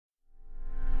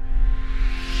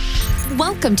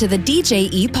Welcome to the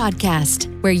DJE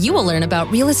podcast, where you will learn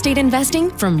about real estate investing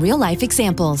from real-life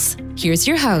examples. Here's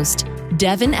your host,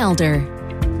 Devin Elder.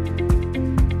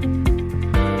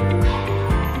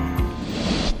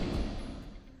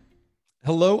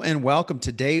 Hello and welcome.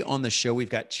 Today on the show, we've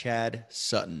got Chad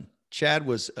Sutton. Chad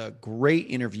was a great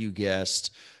interview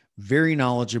guest, very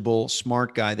knowledgeable,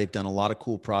 smart guy. They've done a lot of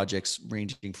cool projects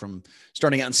ranging from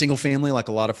starting out in single family, like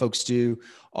a lot of folks do,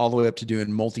 all the way up to doing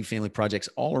multifamily projects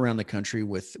all around the country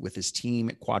with his team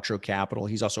at Quattro Capital.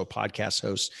 He's also a podcast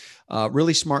host.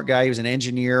 Really smart guy. He was an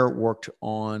engineer, worked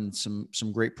on some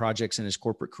great projects in his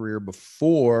corporate career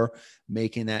before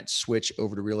making that switch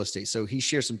over to real estate. So he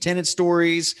shares some tenant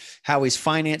stories, how his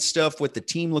finance stuff, what the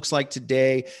team looks like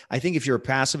today. I think if you're a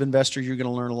passive investor, you're going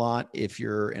to learn a lot. If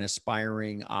you're an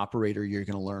aspiring operator, you're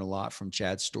going to learn a lot from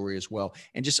Chad's story as well.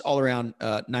 And just all around,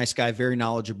 nice guy, very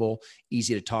knowledgeable,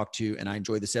 easy to talk to. And I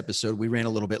enjoyed this episode. We ran a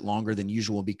little bit longer than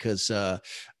usual because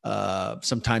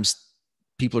sometimes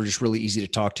people are just really easy to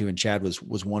talk to, and Chad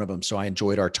was one of them. So I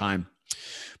enjoyed our time.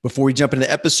 Before we jump into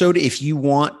the episode, if you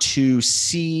want to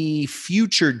see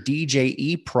future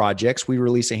DJE projects, we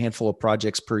release a handful of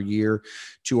projects per year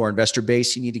to our investor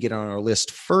base. You need to get on our list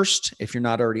first. If you're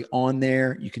not already on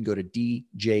there, you can go to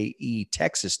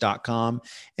djetexas.com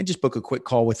and just book a quick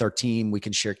call with our team. We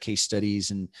can share case studies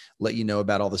and let you know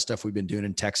about all the stuff we've been doing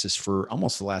in Texas for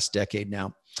almost the last decade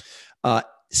now.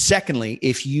 Secondly,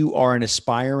 if you are an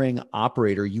aspiring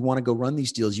operator, you want to go run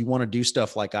these deals, you want to do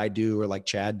stuff like I do or like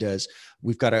Chad does,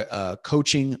 we've got a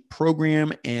coaching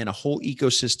program and a whole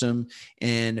ecosystem.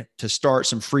 And to start,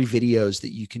 some free videos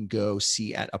that you can go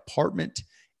see at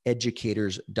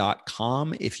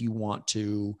apartmenteducators.com if you want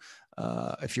to,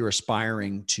 if you're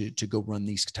aspiring to go run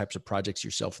these types of projects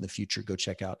yourself in the future, go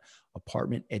check out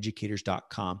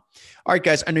apartmenteducators.com. All right,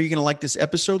 guys, I know you're going to like this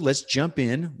episode. Let's jump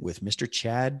in with Mr.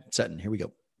 Chad Sutton. Here we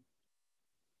go.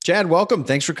 Chad, welcome.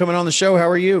 Thanks for coming on the show. How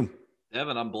are you?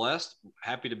 Devin, I'm blessed.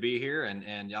 Happy to be here.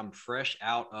 And I'm fresh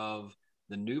out of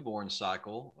the newborn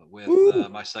cycle with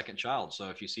my second child. So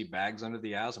if you see bags under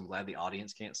the eyes, I'm glad the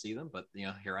audience can't see them, but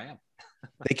here I am.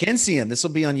 They can see them. This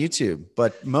will be on YouTube,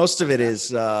 but most of it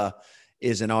is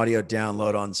an audio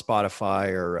download on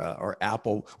Spotify or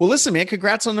Apple. Well, listen, man,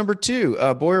 congrats on number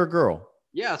 2, boy or girl?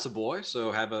 Yeah, it's a boy.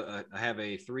 So I have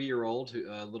a 3-year-old,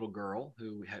 little girl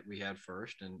who we had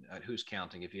first, and who's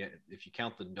counting? If you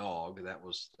count the dog, that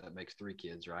makes 3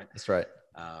 kids, right? That's right.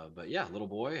 But yeah, little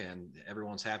boy, and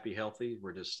everyone's happy, healthy.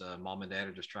 We're just mom and dad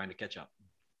are just trying to catch up.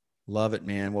 Love it,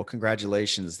 man. Well,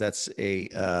 congratulations. That's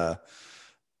a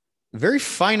very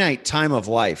finite time of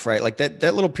life, right? Like that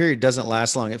little period doesn't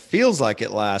last long. It feels like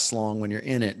it lasts long when you're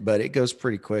in it, but it goes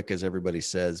pretty quick, as everybody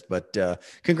says. But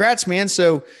congrats, man.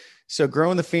 So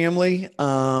growing the family,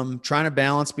 trying to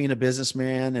balance being a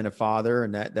businessman and a father.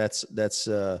 And that's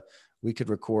we could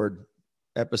record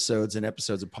episodes and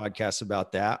episodes of podcasts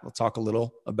about that. We'll talk a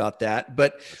little about that,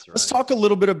 but Let's talk a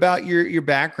little bit about your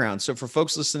background. So for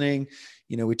folks listening,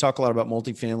 we talk a lot about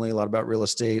multifamily, a lot about real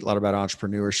estate, a lot about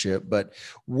entrepreneurship, but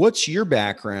what's your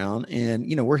background? And,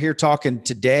 we're here talking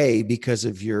today because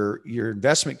of your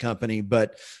investment company,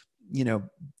 but,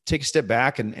 take a step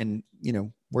back and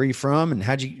where are you from and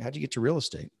how'd you get to real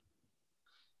estate?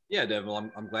 Yeah, Devil,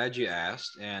 I'm glad you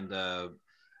asked. And,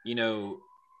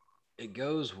 it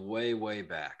goes way, way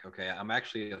back. Okay. I'm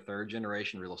actually a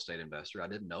 3rd-generation real estate investor. I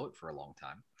didn't know it for a long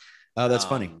time. Oh, that's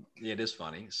funny. Yeah, it is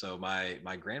funny. So my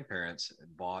grandparents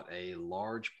bought a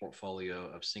large portfolio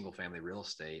of single family real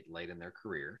estate late in their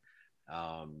career.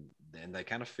 And they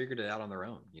kind of figured it out on their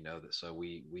own, so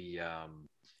we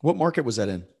what market was that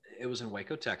in? It was in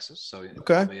Waco, Texas. So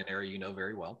okay. An area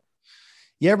very well.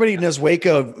 Yeah, everybody knows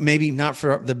Waco, maybe not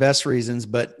for the best reasons,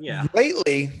 but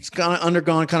lately it's kind of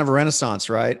undergone kind of a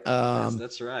renaissance, right?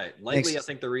 That's right. Lately, I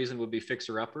think the reason would be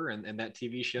Fixer Upper and that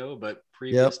TV show, but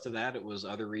previous to that, it was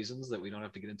other reasons that we don't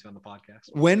have to get into on the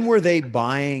podcast. When were they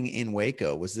buying in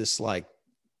Waco? Was this like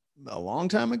a long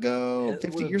time ago,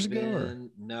 50 years ago? Or?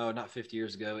 No, not 50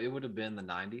 years ago. It would have been the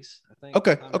 90s, I think.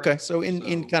 Okay. So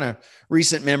in kind of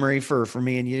recent memory for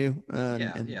me and you.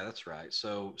 Yeah, that's right.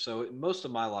 So most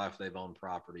of my life, they've owned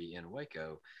property in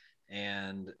Waco.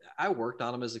 And I worked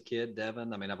on them as a kid,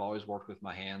 Devin. I mean, I've always worked with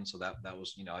my hands. So that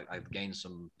was, I've gained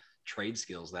some trade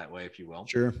skills that way, if you will.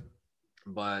 Sure.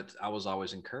 But I was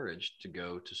always encouraged to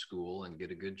go to school and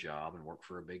get a good job and work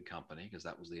for a big company because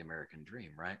that was the American dream,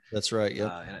 right? That's right.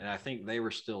 Yeah. And I think they were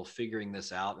still figuring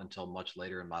this out until much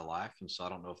later in my life. And so I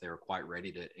don't know if they were quite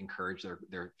ready to encourage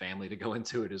their family to go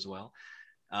into it as well.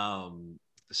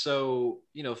 So,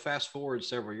 fast forward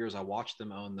several years, I watched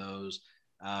them own those.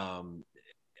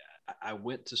 I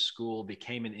went to school,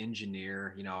 became an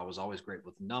engineer. I was always great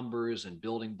with numbers and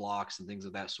building blocks and things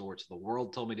of that sort. So the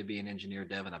world told me to be an engineer,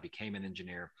 Devin. I became an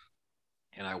engineer.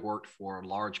 And I worked for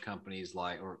large companies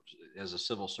or as a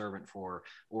civil servant for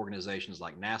organizations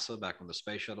like NASA back when the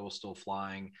space shuttle was still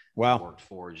flying. Wow. I worked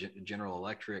for General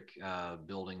Electric,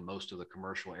 building most of the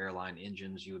commercial airline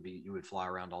engines you would fly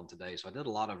around on today. So I did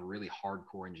a lot of really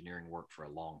hardcore engineering work for a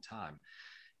long time.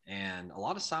 And a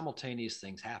lot of simultaneous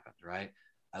things happened, right?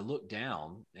 I looked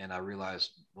down and I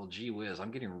realized, well, gee whiz,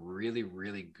 I'm getting really,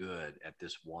 really good at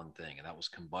this one thing. And that was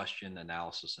combustion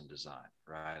analysis and design,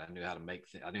 right? I knew how to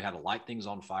I knew how to light things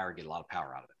on fire, get a lot of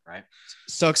power out of it, right?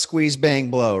 Suck, squeeze,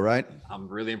 bang, blow, right? I'm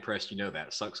really impressed. You know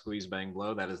that. Suck, squeeze, bang,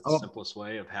 blow. That is the simplest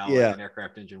way of how an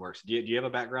aircraft engine works. Do you have a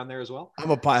background there as well?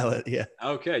 I'm a pilot. Yeah.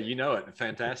 Okay. You know it.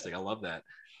 Fantastic. I love that.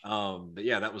 But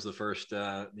yeah, that was the first,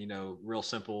 real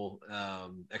simple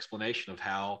explanation of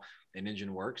how an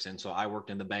engine works. And so I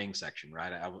worked in the bang section,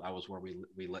 right? I was where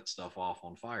we let stuff off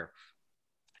on fire.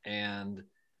 And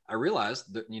I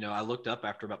realized that, I looked up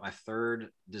after about my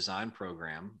third design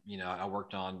program. I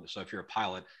worked on, so if you're a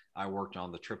pilot, I worked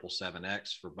on the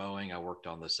 777X for Boeing. I worked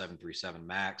on the 737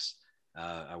 MAX.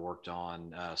 I worked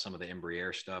on some of the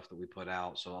Embraer stuff that we put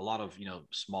out. So a lot of,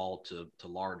 small to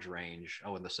large range.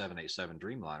 Oh, and the 787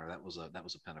 Dreamliner, that was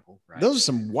a pinnacle, right? Those are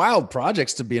some wild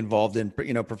projects to be involved in,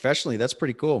 professionally. That's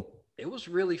pretty cool. It was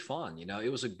really fun.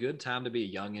 It was a good time to be a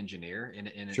young engineer in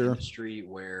an industry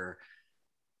where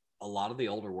a lot of the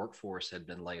older workforce had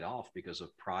been laid off because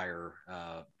of prior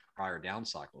down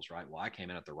cycles, right? Well, I came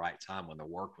in at the right time when the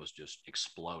work was just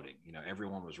exploding.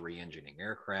 Everyone was re-engineering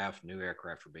aircraft, new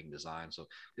aircraft were being designed. So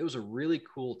it was a really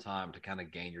cool time to kind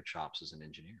of gain your chops as an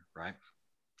engineer, right?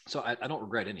 So I don't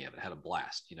regret any of it. I had a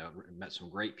blast, met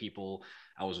some great people.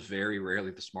 I was very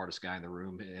rarely the smartest guy in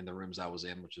the rooms I was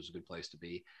in, which was a good place to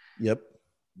be. Yep.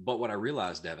 But what I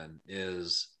realized, Devin,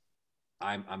 is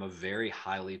I'm a very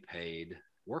highly paid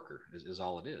worker is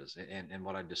all it is. And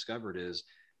what I discovered is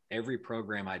every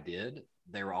program I did,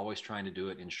 they were always trying to do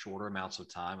it in shorter amounts of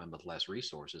time and with less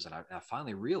resources. And I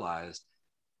finally realized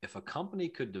if a company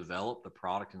could develop the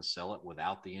product and sell it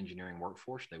without the engineering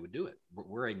workforce, they would do it.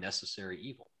 We're a necessary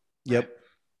evil. Right? Yep.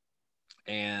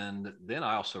 And then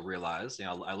I also realized,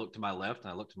 I looked to my left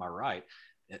and I looked to my right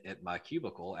at my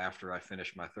cubicle after I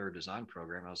finished my third design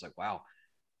program. I was like, wow,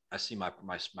 I see my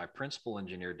principal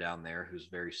engineer down there who's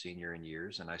very senior in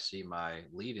years, and I see my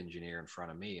lead engineer in front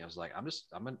of me. I was like,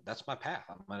 that's my path.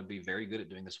 I'm going to be very good at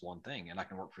doing this one thing, and I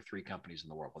can work for 3 companies in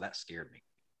the world. Well, that scared me.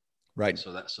 Right.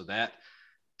 So that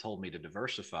told me to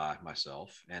diversify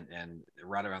myself. And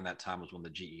right around that time was when the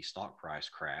GE stock price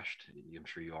crashed. I'm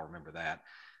sure you all remember that.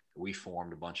 We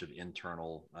formed a bunch of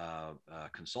internal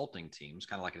consulting teams,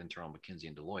 kind of like an internal McKinsey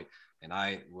and Deloitte. And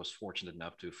I was fortunate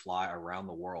enough to fly around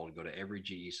the world, go to every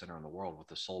GE center in the world with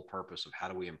the sole purpose of how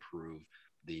do we improve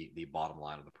the bottom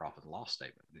line of the profit and loss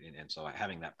statement. And so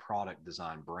having that product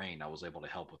design brain, I was able to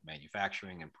help with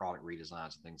manufacturing and product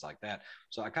redesigns and things like that.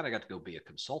 So I kind of got to go be a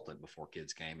consultant before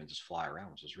kids came and just fly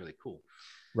around, which was really cool.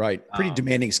 Right. Pretty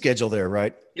demanding schedule there,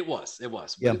 right? It was,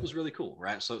 but it was really cool.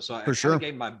 Right. So I kind of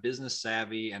gained my business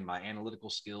savvy and my analytical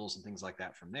skills and things like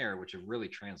that from there, which have really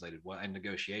translated well. And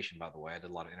negotiation, by the way, I did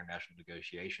a lot of international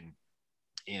negotiation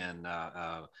in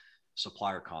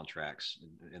supplier contracts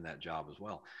in that job as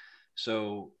well.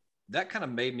 So that kind of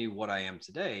made me what I am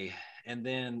today. And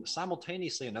then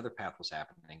simultaneously, another path was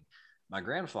happening. My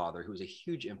grandfather, who was a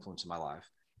huge influence in my life,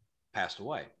 passed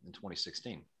away in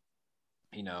 2016.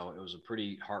 It was a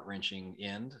pretty heart-wrenching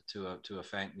end to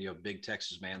a big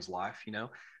Texas man's life,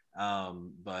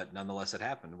 but nonetheless, it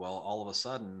happened. Well, all of a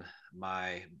sudden,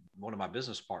 one of my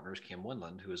business partners, Kim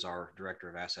Windland, who is our director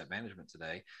of asset management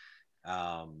today,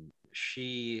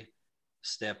 she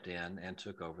stepped in and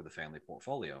took over the family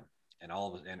portfolio.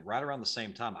 And right around the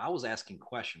same time, I was asking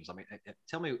questions. I mean,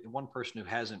 tell me one person who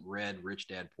hasn't read Rich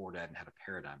Dad, Poor Dad and had a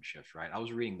paradigm shift, right? I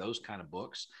was reading those kind of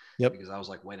books because I was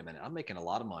like, wait a minute, I'm making a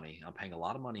lot of money. I'm paying a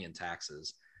lot of money in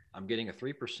taxes. I'm getting a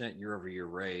 3% year over year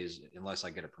raise unless I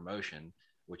get a promotion,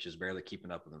 which is barely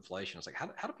keeping up with inflation. It's like,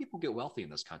 how do people get wealthy in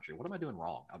this country? What am I doing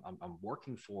wrong? I'm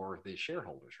working for the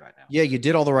shareholders right now. Yeah, you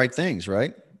did all the right things,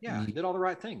 right? Yeah, I did all the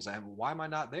right things. Why am I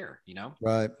not there?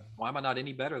 Right. Why am I not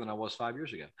any better than I was 5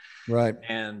 years ago? Right.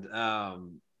 And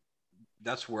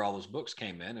that's where all those books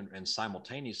came in. And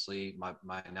simultaneously, my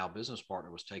now business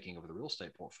partner was taking over the real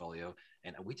estate portfolio.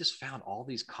 And we just found all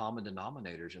these common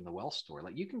denominators in the wealth story.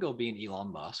 Like you can go be an Elon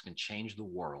Musk and change the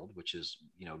world, which is,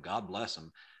 God bless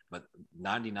him. But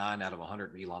 99 out of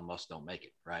 100 Elon Musk don't make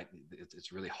it, right?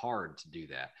 It's really hard to do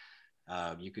that.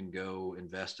 You can go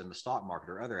invest in the stock market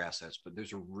or other assets, but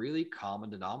there's a really common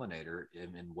denominator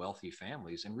in wealthy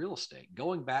families in real estate,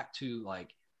 going back to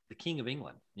like the King of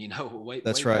England, way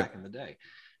That's right. back in the day.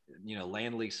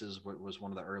 Land leases was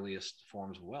one of the earliest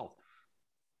forms of wealth.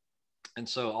 And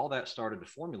so all that started to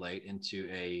formulate into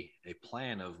a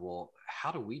plan of, well,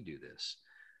 how do we do this?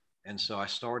 And so I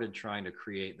started trying to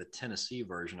create the Tennessee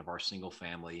version of our single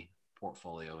family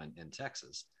portfolio in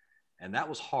Texas. And that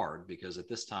was hard because at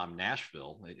this time,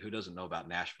 Nashville, who doesn't know about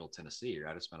Nashville, Tennessee,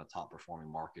 right? It's been a top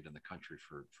performing market in the country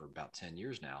for about 10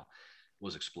 years now,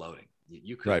 was exploding.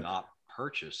 You could not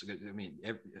purchase. I mean,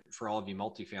 for all of you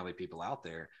multifamily people out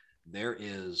there, there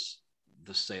is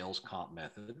the sales comp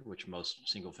method, which most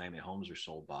single family homes are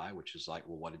sold by, which is like,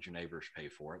 well, what did your neighbors pay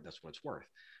for it? That's what it's worth.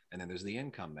 And then there's the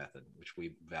income method, which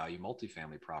we value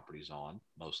multifamily properties on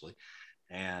mostly.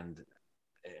 And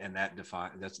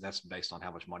that's based on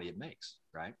how much money it makes,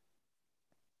 right?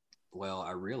 Well,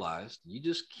 I realized you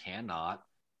just cannot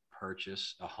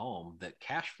purchase a home that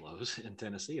cash flows in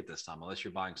Tennessee at this time, unless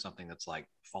you're buying something that's like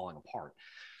falling apart.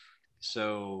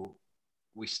 So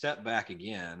we stepped back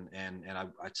again, and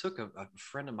I took a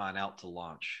friend of mine out to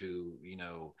lunch who,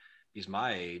 he's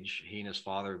my age. He and his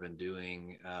father have been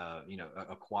doing,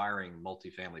 acquiring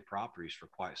multifamily properties for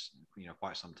quite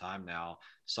some time now,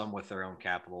 some with their own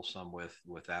capital, some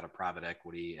with that of private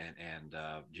equity and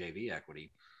JV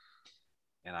equity.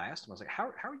 And I asked him, I was like, how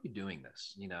are you doing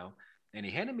this? And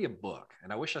he handed me a book,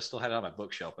 and I wish I still had it on my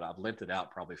bookshelf, but I've lent it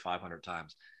out probably 500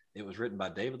 times. It was written by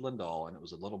David Lindahl, and it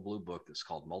was a little blue book that's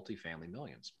called Multifamily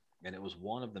Millions. And it was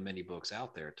one of the many books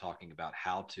out there talking about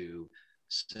how to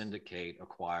syndicate,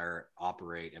 acquire,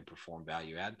 operate, and perform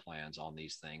value add plans on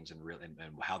these things and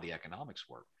how the economics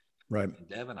work. Right. And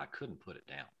Devin, I couldn't put it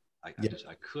down. I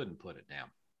couldn't put it down.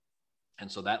 And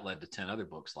so that led to 10 other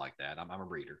books like that. I'm a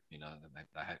reader,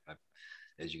 I,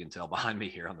 as you can tell behind me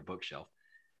here on the bookshelf.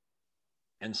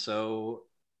 And so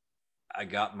I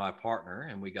got my partner,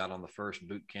 and we got on the first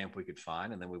boot camp we could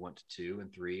find. And then we went to 2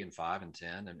 and 3 and 5 and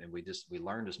 10. And we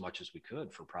learned as much as we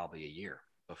could for probably a year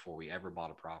before we ever bought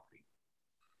a property.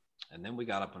 And then we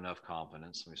got up enough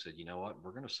confidence, and we said, you know what,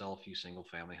 we're going to sell a few single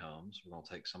family homes. We're going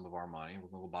to take some of our money, and we're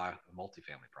going to buy a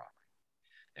multifamily property.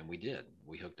 And we did.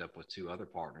 We hooked up with 2 other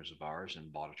partners of ours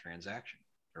and bought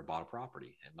a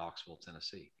property in Knoxville,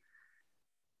 Tennessee.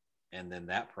 And then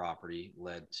that property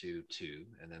led to 2,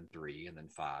 and then 3, and then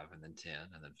 5, and then 10,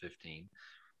 and then 15.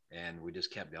 And we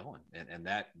just kept going. And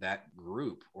that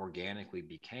group organically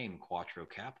became Quattro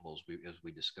Capitals as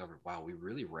we discovered, wow, we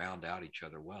really round out each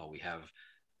other well. We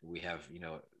have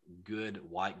good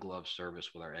white glove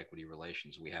service with our equity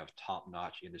relations. We have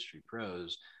top-notch industry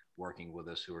pros working with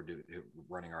us who are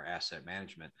running our asset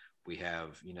management. We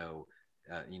have,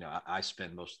 I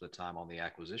spend most of the time on the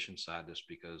acquisition side just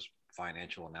because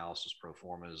financial analysis, pro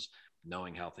formas,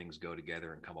 knowing how things go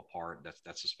together and come apart,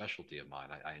 that's a specialty of mine.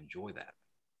 I enjoy that,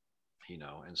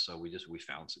 and so we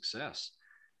found success.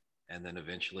 And then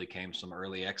eventually came some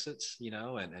early exits,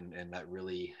 and that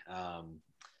really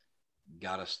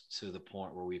got us to the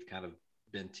point where we've kind of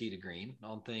been tee to green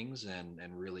on things and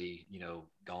really,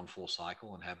 gone full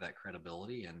cycle and have that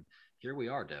credibility. And here we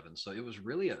are, Devin. So it was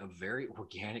really a very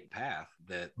organic path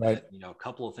that a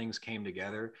couple of things came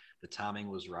together. The timing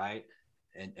was right.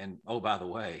 And oh, by the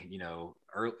way,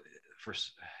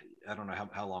 I don't know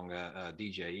how long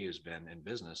DJE has been in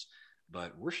business,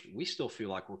 but we still feel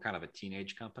like we're kind of a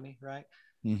teenage company, right?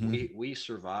 Mm-hmm. We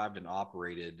survived and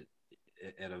operated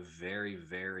at a very,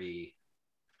 very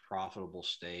profitable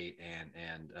state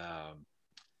and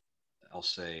I'll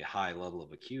say high level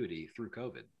of acuity through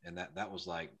COVID. And that was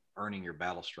like earning your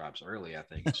battle stripes early, I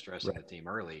think, and stressing the team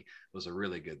early was a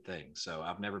really good thing. So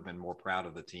I've never been more proud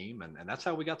of the team. And that's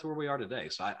how we got to where we are today.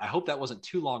 So I hope that wasn't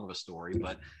too long of a story,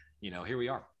 but here we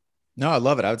are. No, I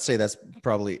love it. I would say that's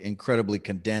probably incredibly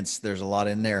condensed. There's a lot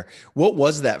in there. What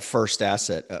was that first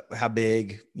asset? How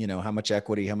big, how much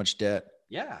equity, how much debt?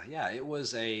 Yeah. It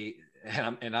was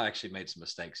and I actually made some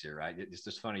mistakes here, right? It's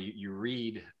just funny. You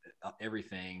read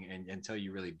everything and until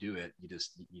you really do it,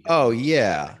 you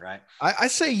right? I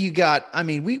say we've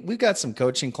got some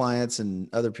coaching clients and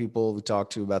other people we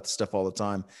talk to about this stuff all the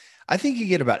time. I think you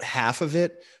get about half of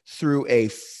it through a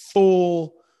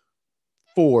full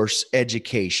force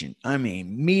education. I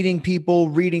mean, meeting people,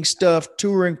 reading stuff,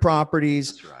 touring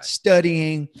properties,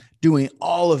 studying, doing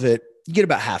all of it. You get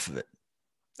about half of it.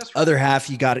 That's right. Other half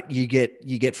you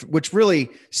get, which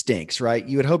really stinks, right?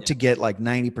 You would hope to get like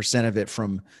 90% of it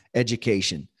from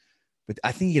education, but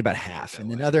I think you get about half,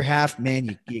 and then other half,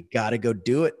 man, you got to go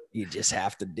do it. You just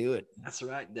have to do it. That's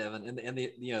right, Devin. And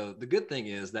the good thing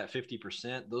is that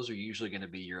 50%, those are usually going to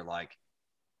be your like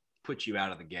put you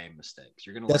out of the game mistakes.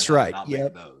 You're going to learn That's how right. to not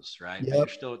make those, right? But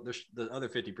there's the other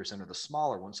 50% are the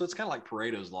smaller ones. So it's kind of like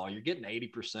Pareto's law. You're getting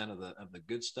 80% of the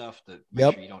good stuff to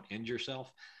make sure you don't injure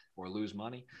yourself or lose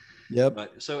money.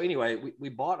 But so anyway, we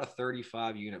bought a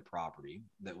 35 unit property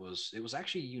it was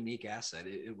actually a unique asset.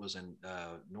 It was in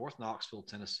North Knoxville,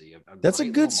 Tennessee. That's a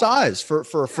good size for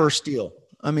a first deal.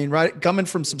 I mean, right. Coming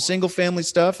from some single family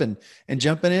stuff and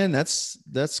jumping in,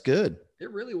 that's good.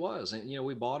 It really was. And,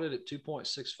 we bought it at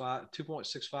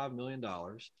 $2.65 million.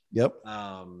 Yep.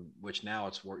 Which now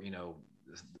it's worth,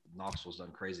 Knoxville's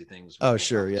done crazy things. Oh,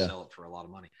 sure. Yeah. Sell it for a lot of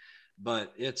money,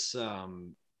 but it's,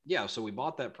 so we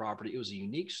bought that property. It was a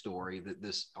unique story that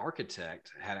this architect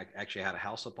actually had a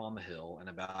house up on the hill, and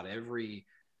about every,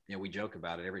 we joke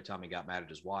about it. Every time he got mad at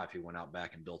his wife, he went out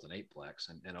back and built an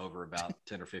 8-plex, and over about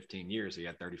 10 or 15 years, he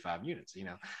had 35 units,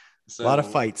 So, a lot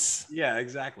of fights. Yeah,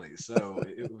 exactly. So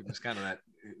it was kind of that.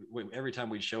 Every time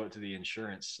we'd show it to the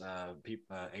insurance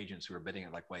agents who were bidding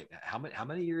it, like, wait, how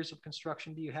many years of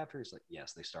construction do you have here? It's like,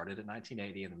 yes, they started in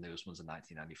 1980, and the newest one's in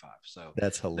 1995. So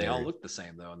that's hilarious. They all look the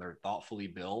same though, and they're thoughtfully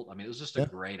built. I mean, it was just a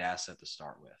great asset to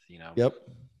start with. Yep.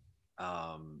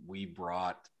 We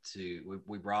brought to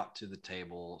the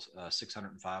table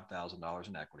 $605,000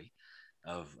 in equity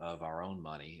of our own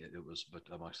money. It was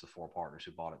amongst the 4 partners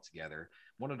who bought it together.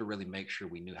 Wanted to really make sure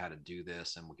we knew how to do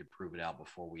this and we could prove it out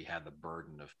before we had the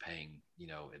burden of paying,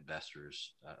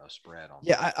 investors a spread on.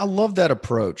 Yeah. I love that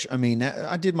approach. I mean,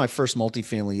 I did my first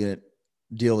multifamily unit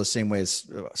deal the same way as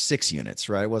 6 units,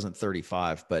 right? It wasn't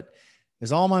 35, but it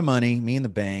was all my money, me and the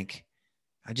bank.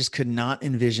 I just could not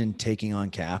envision taking on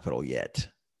capital yet,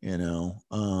 And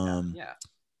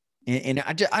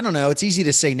I don't know. It's easy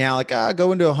to say now, like,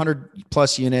 go into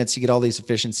 100+ units, you get all these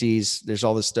efficiencies. There's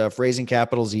all this stuff. Raising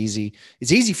capital is easy.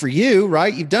 It's easy for you,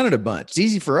 right? You've done it a bunch. It's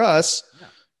easy for us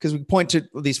because we point to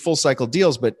these full cycle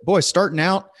deals. But boy, starting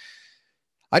out,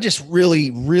 I just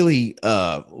really, really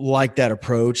like that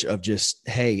approach of just,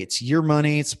 hey, it's your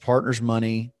money, it's a partner's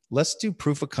money. Let's do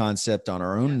proof of concept on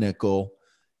our own nickel,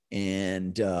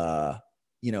 and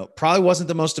probably wasn't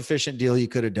the most efficient deal you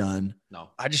could have done. No,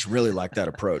 I just really like that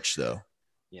approach though.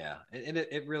 Yeah. And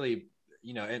it really,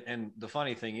 and the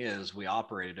funny thing is we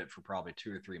operated it for probably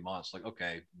 2 or 3 months. Like,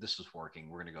 okay, this is working.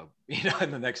 We're going to go,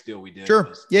 and the next deal we did.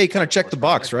 Sure. You kind of check the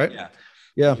box, right? Yeah.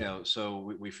 Yeah.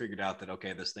 So we figured out that,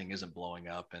 okay, this thing isn't blowing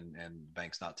up and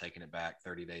bank's not taking it back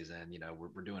 30 days in,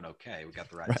 we're doing okay. We got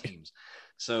the right teams.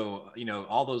 So,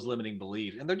 all those limiting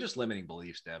beliefs, and they're just limiting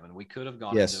beliefs, Devin. We could have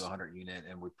gone into 100 unit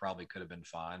and we probably could have been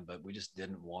fine, but we just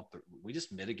didn't we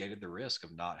just mitigated the risk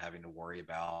of not having to worry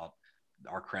about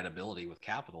our credibility with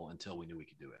capital until we knew we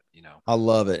could do it, I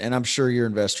love it. And I'm sure your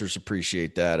investors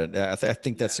appreciate that. And I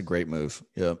think that's a great move.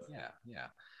 Yep. Yeah.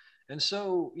 And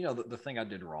so, the thing I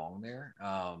did wrong there,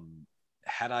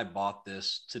 had I bought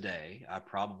this today, I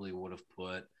probably would have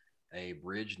put a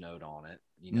bridge note on it,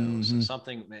 so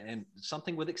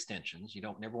something with extensions. You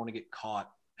don't never want to get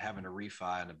caught having to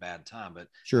refi in a bad time, but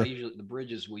sure. Usually the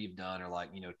bridges we've done are like,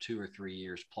 2 or 3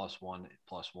 years plus one.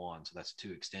 So that's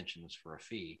 2 extensions for a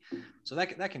fee. So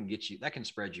that can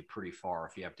spread you pretty far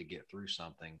if you have to get through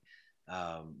something.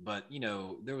 But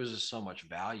there was just so much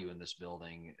value in this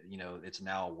building. It's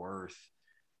now worth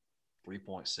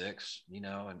 3.6,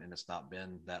 and it's not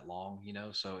been that long,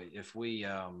 so if we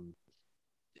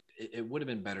it would have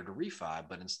been better to refi,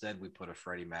 but instead we put a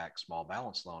Freddie Mac small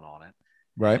balance loan on it.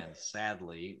 Right. And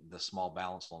sadly, the small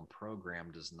balance loan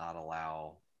program does not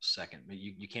allow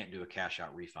you can't do a cash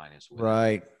out refinance with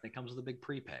right. It comes with a big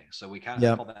prepay. So we kind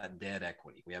of call that dead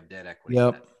equity. We have dead equity.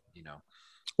 Yep.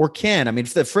 Or can. I mean,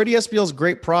 if the Freddie SBL is a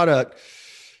great product,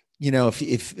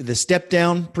 if the step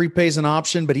down prepay is an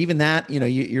option, but even that,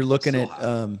 you're looking at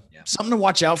something to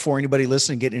watch out for. Anybody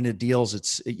listening, getting into deals,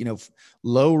 it's,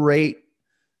 low rate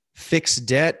fixed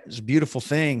debt is a beautiful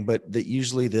thing, but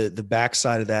usually the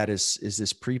backside of that is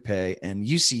this prepay. And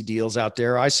you see deals out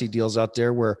there. I see deals out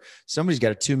there where somebody's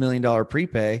got a $2 million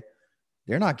prepay.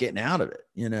 They're not getting out of it,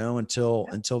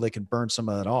 until they can burn some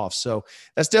of that off. So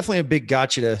that's definitely a big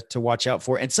gotcha to watch out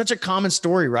for. And such a common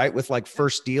story, right? With like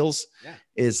first deals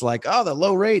is like, oh, the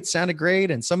low rate sounded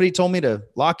great. And somebody told me to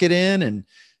lock it in and,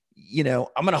 I'm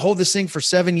going to hold this thing for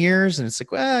 7 years. And it's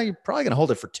like, well, you're probably going to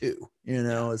hold it for 2,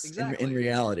 exactly. in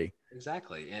reality.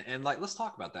 Exactly. And like, let's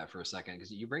talk about that for a second,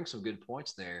 because you bring some good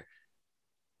points there.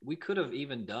 We could have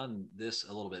even done this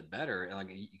a little bit better, and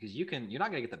because you're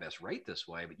not going to get the best rate this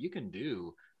way, but you can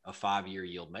do a 5-year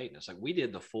yield maintenance. Like we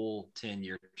did the full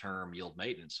 10-year term yield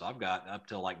maintenance. So I've got up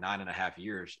to like 9.5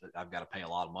 years that I've got to pay a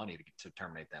lot of money to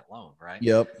terminate that loan. Right.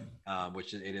 Yep.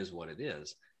 Which it is what it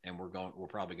is. And we're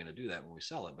probably going to do that when we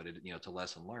sell it, but to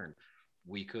lesson learned.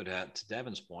 we could have, to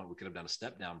Devin's point, we could have done a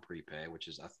step down prepay, which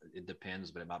is, it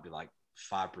depends, but it might be like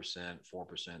 5%, 4%,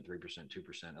 3%,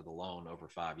 2% of the loan over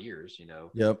 5 years.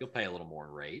 Yep. You'll pay a little more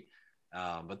in rate.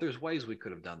 But there's ways we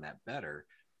could have done that better.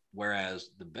 Whereas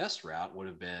the best route would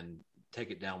have been take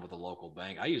it down with a local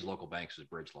bank. I use local banks as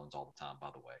bridge loans all the time, by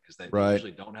the way, because they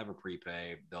usually don't have a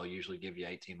prepay. They'll usually give you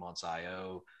 18 months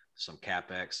IO, some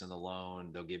CapEx in the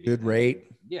loan. They'll give you good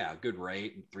rate. Yeah, good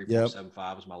rate.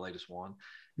 3.75 is my latest one.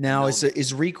 Now,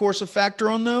 is recourse a factor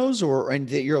on those, and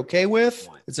that you're okay with?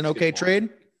 It's an okay trade?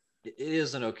 It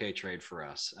is an okay trade for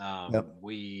us.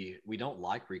 We don't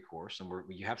like recourse, and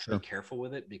you have to be careful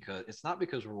with it, because it's not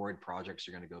because we're worried projects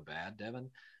are going to go bad, Devin,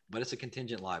 but it's a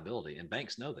contingent liability, and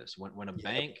banks know this. When a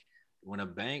bank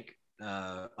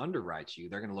underwrites you,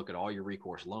 they're going to look at all your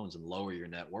recourse loans and lower your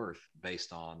net worth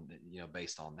based on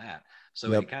that.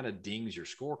 So it kind of dings your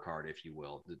scorecard, if you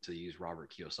will, to use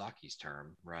Robert Kiyosaki's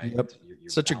term, right? Yep.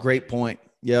 Such a great point.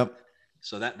 Yep.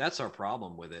 So that's our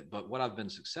problem with it. But what I've been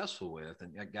successful with,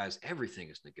 and guys, everything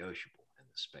is negotiable in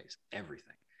this space.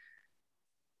 Everything.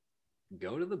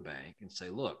 Go to the bank and say,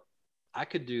 look, I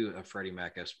could do a Freddie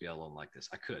Mac SBL loan like this.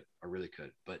 I really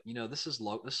could. But this is a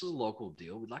local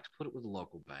deal. We'd like to put it with a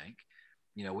local bank.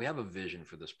 We have a vision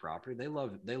for this property. They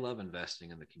love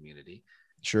investing in the community.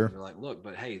 Sure. They're like, look,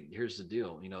 but hey, here's the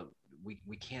deal.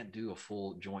 We can't do a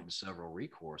full joint and several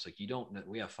recourse. Like,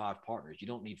 we have 5 partners. You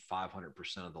don't need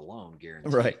 500% of the loan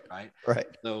guaranteed. Right.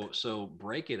 So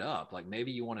break it up. Like,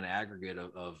 maybe you want an aggregate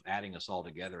of adding us all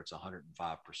together. It's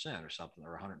 105% or something,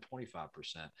 or 125%.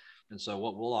 And so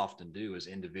what we'll often do is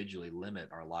individually limit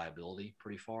our liability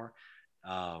pretty far.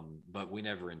 But we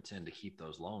never intend to keep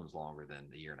those loans longer than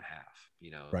a year and a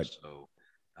half, Right. So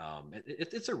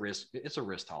it's a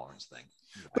risk tolerance thing.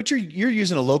 But you're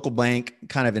using a local bank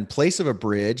kind of in place of a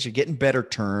bridge. You're getting better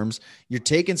terms. You're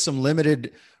taking some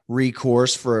limited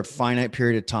recourse for a finite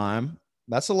period of time.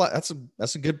 That's a lot.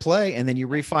 That's a good play. And then you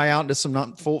refi out into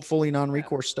some fully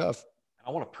non-recourse stuff.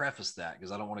 I want to preface that,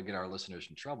 because I don't want to get our listeners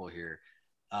in trouble here.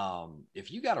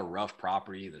 If you got a rough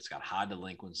property that's got high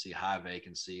delinquency, high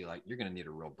vacancy, like, you're going to need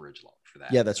a real bridge loan for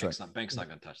that. Yeah, that's right. Bank's not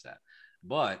going to touch that.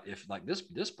 But if, like,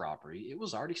 this property, it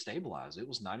was already stabilized. It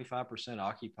was 95%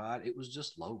 occupied. It was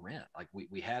just low rent. Like,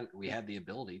 we had the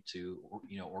ability to,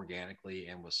 organically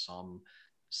and with some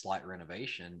slight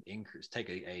renovation, take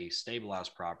a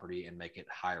stabilized property and make it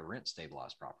higher rent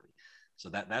stabilized property. So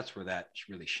that's where that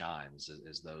really shines,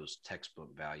 is those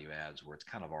textbook value adds, where it's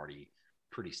kind of already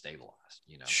pretty stabilized,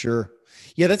 Sure.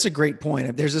 Yeah, that's a great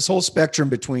point. There's this whole spectrum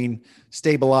between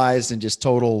stabilized and just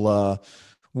total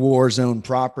war zone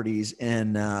properties.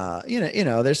 And,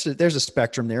 there's a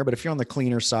spectrum there, but if you're on the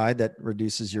cleaner side, that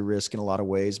reduces your risk in a lot of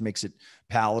ways, makes it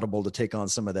palatable to take on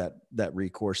some of that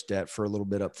recourse debt for a little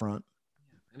bit up front.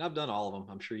 And I've done all of them.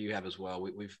 I'm sure you have as well.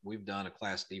 We've done a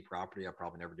Class D property. I'll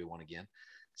probably never do one again.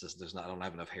 It's just I don't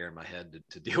have enough hair in my head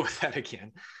to deal with that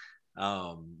again.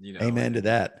 Amen to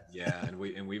that. Yeah. And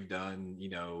we've done,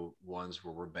 ones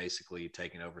where we're basically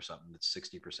taking over something that's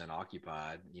 60%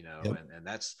 occupied, yep.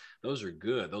 and those are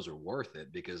good. Those are worth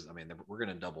it, because we're going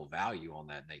to double value on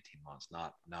that in 18 months,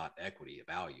 not equity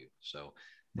value. So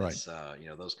right. It's,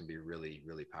 those can be really,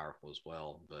 really powerful as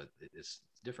well, but it's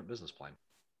a different business plan.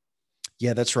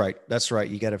 Yeah, that's right.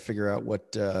 You got to figure out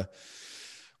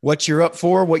what you're up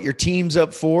for, what your team's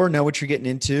up for, know what you're getting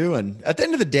into. And at the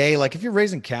end of the day, like, if you're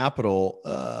raising capital,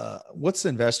 what's the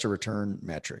investor return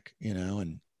metric,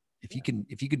 and if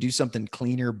you could do something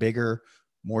cleaner, bigger,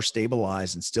 more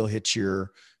stabilized, and still hit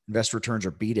your investor returns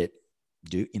or beat it,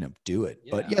 do it.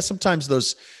 Yeah. But yeah, sometimes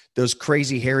those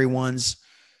crazy hairy ones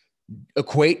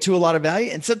equate to a lot of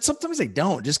value. And sometimes they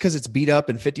don't. Just because it's beat up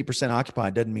and 50%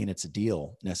 occupied doesn't mean it's a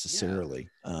deal necessarily.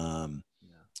 Yeah.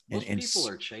 Most people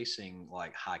are chasing,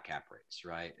 like, high cap rates,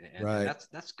 right? And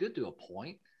that's good to a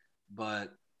point,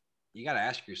 but you got to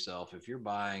ask yourself, if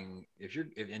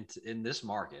in this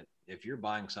market, if you're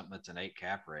buying something that's an 8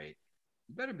 cap rate,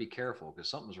 you better be careful, because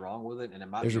something's wrong with it, and it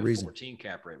might be a 14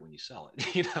 cap rate when you sell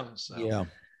it. So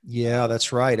yeah,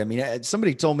 that's right.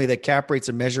 Somebody told me that cap rate's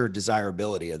a measure of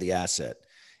desirability of the asset,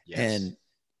 and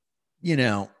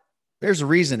there's a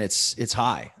reason it's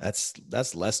high.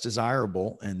 That's less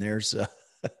desirable, and there's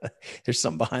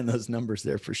something behind those numbers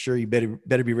there for sure. You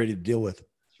better be ready to deal with.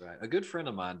 That's right. A good friend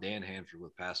of mine, Dan Hanford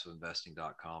with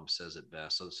PassiveInvesting.com, says it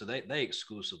best. So they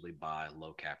exclusively buy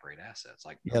low cap rate assets,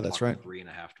 like, that's right, 3.5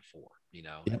 to 4. Yep.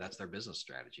 And that's their business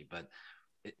strategy. But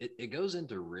it goes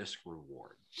into risk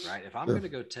reward, right? If I'm going to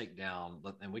go take down,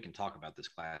 and we can talk about this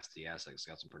Class D asset, it's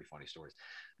got some pretty funny stories.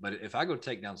 But if I go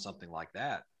take down something like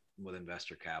that with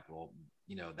investor capital,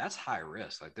 that's high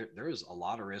risk. Like, there is a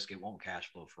lot of risk. It won't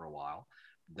cash flow for a while.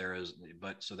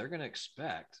 so they're going to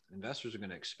expect, investors are going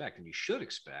to expect, and you should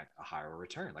expect a higher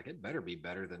return. Like it better be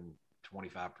better than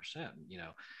 25%,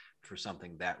 for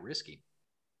something that risky.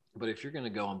 But if you're going to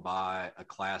go and buy a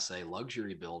Class A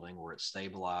luxury building where it's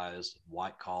stabilized,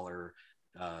 white collar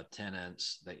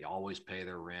tenants that you always pay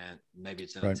their rent, maybe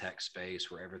it's in a tech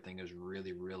space where everything is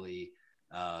really, really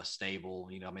stable.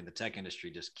 The tech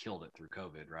industry just killed it through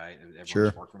COVID, right?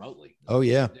 Everyone's worked remotely. Oh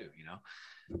yeah.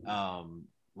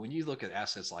 When you look at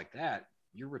assets like that,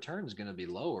 your return is going to be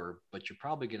lower, but you're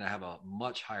probably going to have a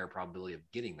much higher probability of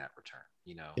getting that return.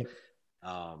 Yep.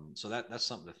 So that's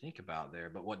something to think about there.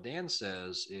 But what Dan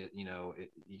says, you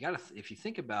got to, if you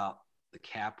think about the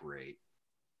cap rate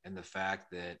and the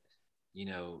fact that,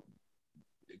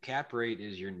 cap rate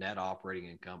is your net operating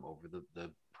income over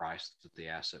the price that the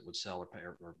asset would sell or pay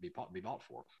or be bought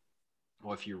for.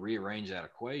 Well, if you rearrange that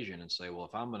equation and say, well,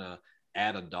 if I'm going to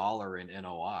add $1 in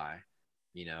NOI,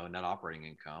 net operating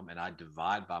income, and I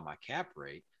divide by my cap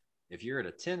rate, if you're at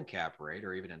a 10 cap rate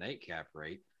or even an 8 cap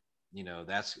rate,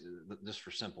 that's just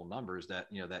for simple numbers that,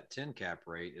 that 10 cap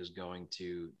rate is going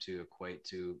to equate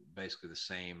to basically the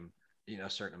same, a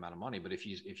certain amount of money. But if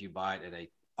you buy it at a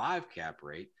 5 cap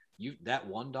rate, that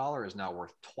 $1 is now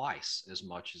worth twice as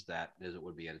much as it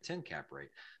would be at a 10 cap rate.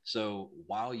 So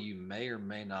while you may or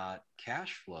may not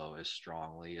cash flow as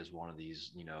strongly as one of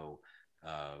these,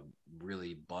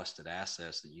 really busted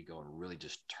assets that you go and really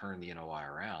just turn the NOI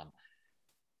around,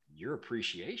 your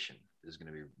appreciation is going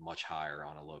to be much higher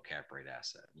on a low cap rate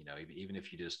asset. Even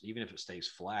if it stays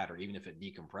flat, or even if it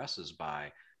decompresses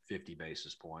by 50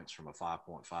 basis points from a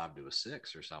 5.5 to a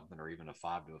 6 or something, or even a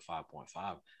 5 to a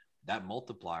 5.5, that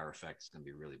multiplier effect is going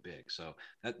to be really big. So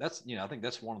that's I think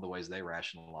that's one of the ways they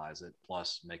rationalize it,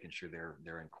 plus making sure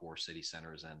they're in core city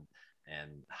centers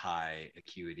and high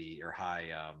acuity or high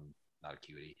not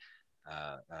acuity.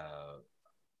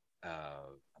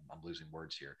 I'm losing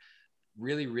words here.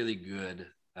 Really, really good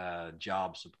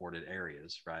job supported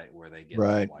areas, right, where they get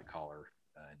white collar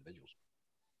individuals.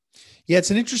 Yeah,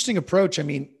 it's an interesting approach. I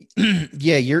mean,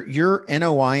 yeah, your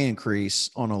NOI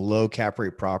increase on a low cap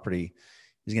rate property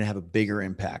is going to have a bigger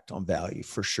impact on value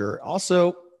for sure.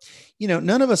 Also,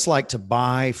 none of us like to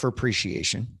buy for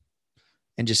appreciation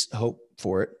and just hope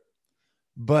for it.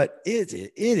 But it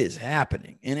is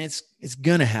happening, and it's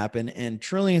going to happen. And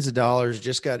trillions of dollars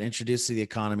just got introduced to the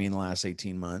economy in the last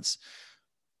 18 months.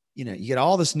 You get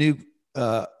all these new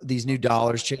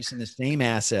dollars chasing the same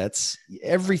assets.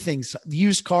 Everything's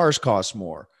used cars cost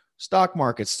more. Stock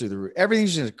markets through the roof.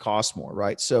 Everything's going to cost more,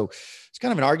 right? So it's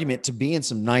kind of an argument to be in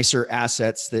some nicer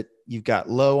assets that you've got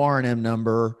low R&M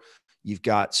number, you've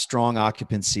got strong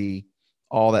occupancy,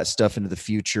 all that stuff into the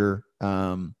future.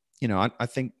 I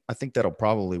think that'll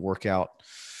probably work out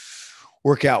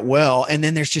well. And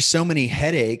then there's just so many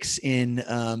headaches in,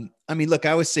 look,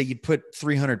 I always say you put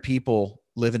 300 people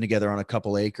living together on a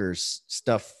couple acres,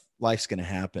 life's going to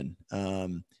happen.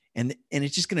 And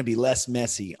it's just going to be less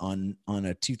messy on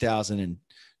a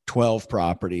 2012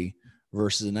 property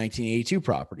versus a 1982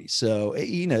 property. So,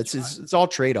 it's all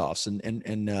trade-offs.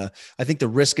 And I think the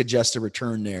risk adjusted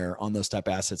return there on those type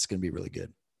of assets is going to be really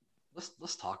good.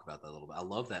 Let's talk about that a little bit. I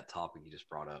love that topic you just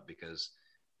brought up because,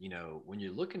 when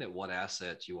you're looking at what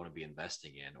assets you want to be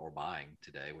investing in or buying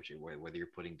today, whether you're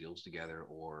putting deals together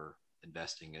or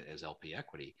investing as LP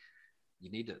equity,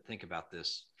 you need to think about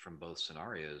this from both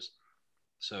scenarios.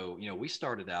 So, we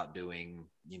started out doing,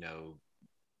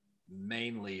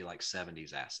 mainly like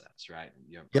 70s assets, right?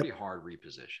 Pretty hard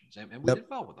repositions, and we did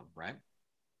well with them, right?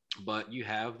 But you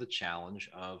have the challenge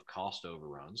of cost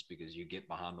overruns because you get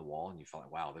behind the wall and you feel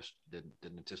like, wow, this didn't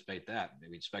anticipate that.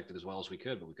 We expected as well as we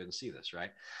could, but we couldn't see this,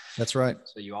 right? That's right.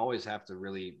 So you always have to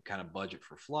really kind of budget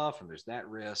for fluff, and there's that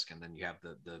risk. And then you have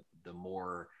the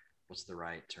more, what's the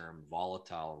right term,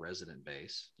 volatile resident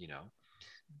base,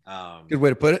 Good way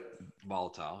to put it.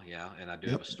 Volatile, yeah. And I do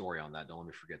have a story on that. Don't let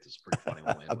me forget this. Pretty funny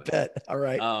one. I bet. All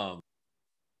right.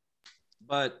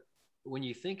 But when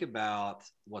you think about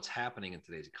what's happening in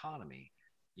today's economy,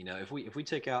 if we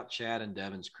take out Chad and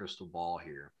Devin's crystal ball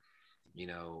here,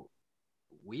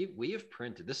 we have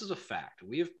printed, this is a fact,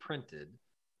 we have printed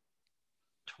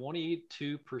 22%,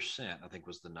 I think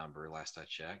was the number last I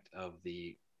checked, of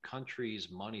the country's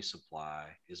money supply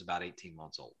is about 18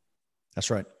 months old.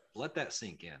 That's right. Let that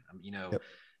sink in.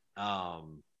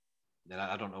 And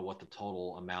I don't know what the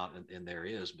total amount in there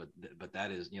is, but that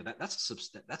is, that's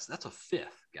a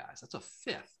fifth, guys. That's a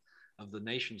fifth of the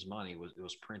nation's money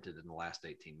was printed in the last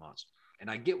 18 months. And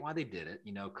I get why they did it.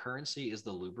 Currency is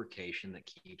the lubrication that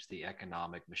keeps the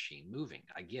economic machine moving.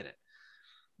 I get it.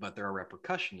 But there are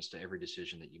repercussions to every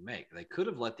decision that you make. They could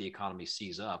have let the economy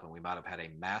seize up and we might have had a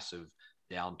massive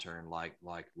downturn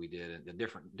like we did, a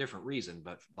different reason,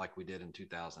 but like we did in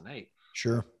 2008.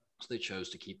 Sure. So they chose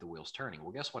to keep the wheels turning.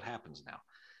 Well, guess what happens now?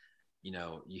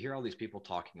 You hear all these people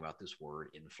talking about this word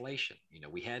inflation.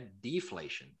 We had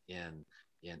deflation in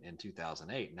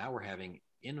 2008. Now we're having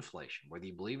inflation, whether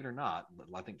you believe it or not.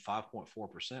 I think 5.4%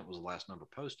 was the last number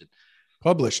posted.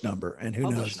 Published number, and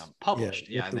who knows? Published,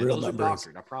 yeah. The And real those are numbers.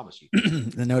 doctored, I promise you.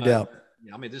 No doubt.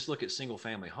 Just look at single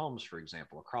family homes, for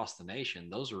example, across the nation.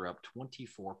 Those are up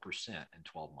 24% in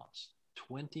 12 months.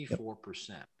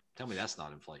 24%. Tell me that's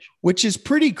not inflation. Which is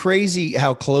pretty crazy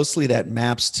how closely that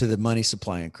maps to the money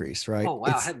supply increase, right? Oh,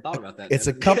 wow. I hadn't thought about that. It's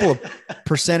a couple of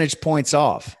percentage points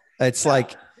off. It's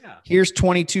here's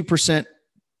 22%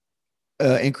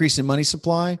 increase in money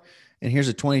supply, and here's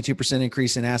a 22%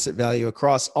 increase in asset value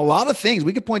across a lot of things.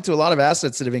 We could point to a lot of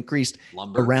assets that have increased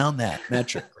around that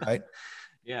metric, right?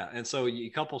 Yeah. And so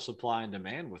you couple supply and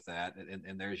demand with that,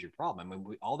 and there's your problem. I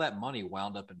mean, all that money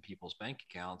wound up in people's bank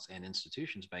accounts and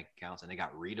institutions' bank accounts, and they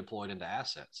got redeployed into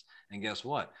assets. And guess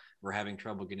what? We're having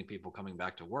trouble getting people coming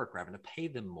back to work. We're having to pay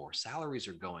them more. Salaries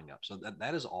are going up. So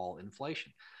that is all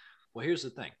inflation. Well, here's the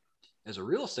thing. As a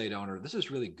real estate owner, this is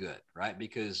really good, right?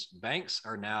 Because banks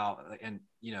are now, and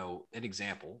an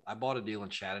example, I bought a deal in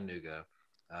Chattanooga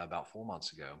about 4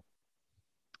 months ago.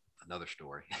 Another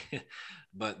story,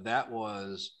 but that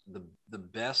was the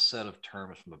best set of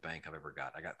terms from a bank I've ever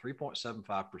got. I got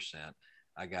 3.75%.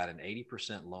 I got an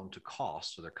 80% loan to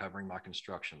cost. So they're covering my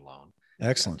construction loan.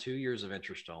 Excellent. 2 years of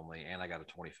interest only. And I got a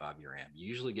 25-year AM. You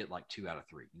usually get like 2 out of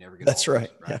 3. You never get. That's right.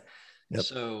 Those, right? Yeah. Yep.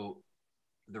 So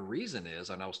the reason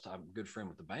is, I'm a good friend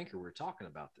with the banker. We were talking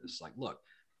about this. Like, look,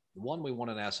 one, we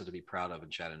want an asset to be proud of in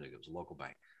Chattanooga. It was a local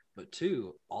bank. But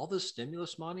two, all this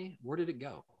stimulus money, where did it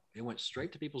go? It went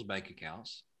straight to people's bank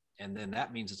accounts. And then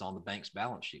that means it's on the bank's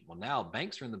balance sheet. Well, now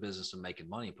banks are in the business of making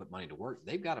money and put money to work.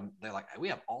 They're like, we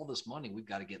have all this money. We've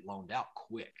got to get loaned out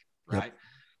quick, right? Yep.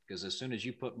 Because as soon as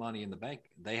you put money in the bank,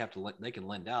 they can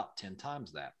lend out 10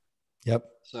 times that. Yep.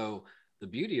 So the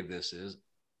beauty of this is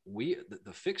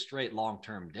the fixed rate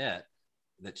long-term debt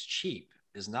that's cheap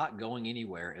is not going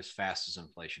anywhere as fast as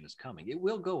inflation is coming. It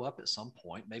will go up at some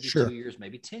point, maybe 2 years,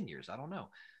 maybe 10 years. I don't know.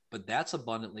 But that's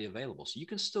abundantly available. So you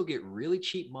can still get really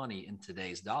cheap money in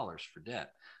today's dollars for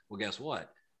debt. Well, guess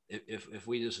what? If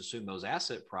we just assume those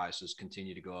asset prices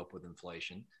continue to go up with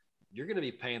inflation, you're going to be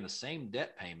paying the same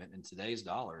debt payment in today's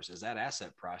dollars as that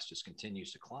asset price just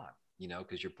continues to climb,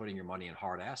 because you're putting your money in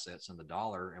hard assets, and the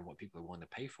dollar and what people are willing to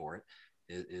pay for it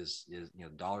is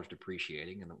dollars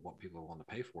depreciating, and what people are willing to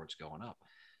pay for it's going up.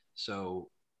 So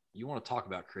you want to talk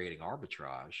about creating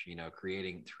arbitrage,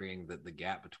 creating the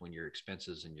gap between your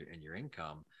expenses and your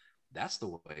income. That's the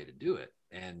way to do it.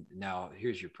 And now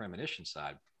here's your premonition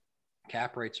side.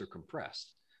 Cap rates are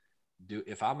compressed.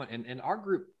 And our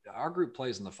group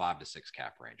plays in the 5 to 6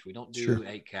 cap range. We don't do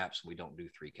 8 caps. We don't do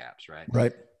 3 caps.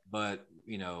 Right. But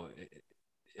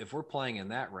if we're playing in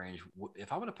that range,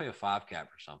 if I'm going to pay a 5 cap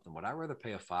for something, would I rather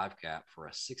pay a 5 cap for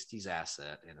a 60s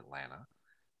asset in Atlanta?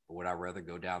 Or would I rather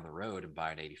go down the road and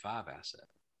buy an 85 asset?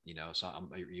 So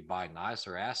you buy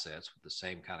nicer assets with the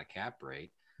same kind of cap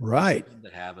rate, right?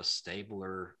 That have a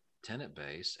stabler tenant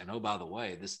base. And oh, by the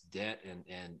way, this debt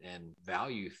and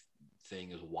value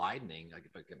thing is widening. Like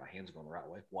if I get my hands going the right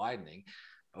way, widening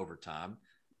over time.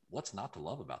 What's not to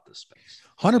love about this space?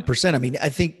 100%. I mean, I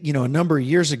think, a number of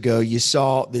years ago, you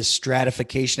saw this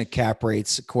stratification of cap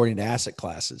rates according to asset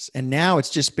classes, and now it's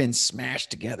just been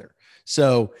smashed together.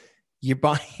 So you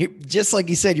buy, just like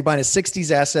you said, you're buying a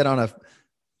 60s asset on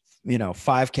a,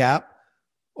 5 cap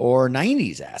or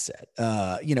 90s asset,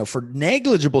 for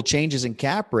negligible changes in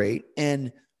cap rate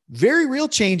and very real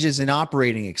changes in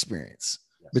operating experience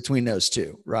between those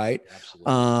two. Right.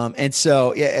 Absolutely. And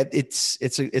so, yeah,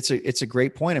 it's a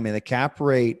great point. I mean, the cap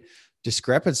rate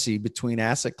discrepancy between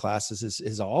asset classes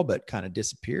is all but kind of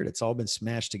disappeared. It's all been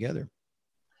smashed together.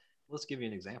 Let's give you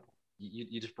an example.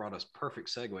 You just brought us perfect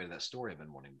segue to that story I've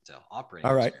been wanting to tell. Operating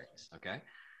all right. experience. Okay.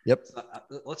 Yep. So,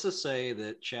 let's just say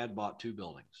that Chad bought 2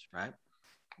 buildings, right?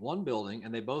 One building,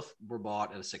 and they both were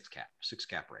bought at a 6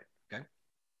 cap rate. Okay.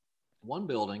 One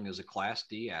building is a Class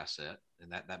D asset,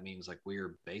 and that means like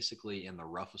we're basically in the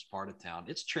roughest part of town.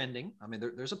 It's trending. I mean,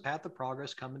 there's a path of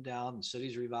progress coming down. The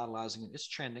city's revitalizing it. It's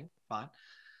trending. Fine.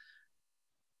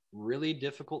 Really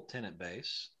difficult tenant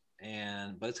base.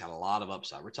 But it's got a lot of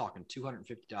upside. We're talking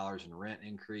 $250 in rent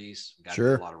increase. We got to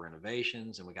do a lot of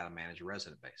renovations, and we got to manage a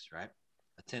resident base, right?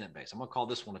 A tenant base. I'm going to call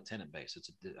this one a tenant base.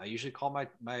 I usually call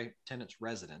my tenants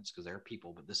residents because they're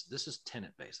people, but this is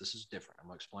tenant base. This is different. I'm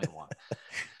going to explain why.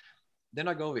 Then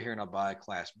I go over here and I buy a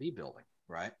Class B building.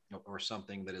 right? Or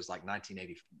something that is like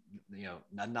 1980,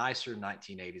 a nicer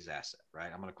 1980s asset, right?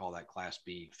 I'm going to call that Class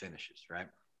B finishes, right?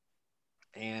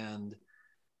 And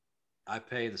I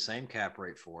pay the same cap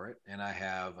rate for it, and I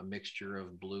have a mixture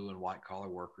of blue and white collar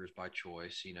workers by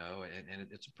choice, and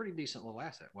it's a pretty decent little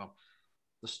asset. Well,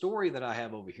 the story that I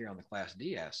have over here on the Class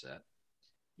D asset,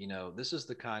 this is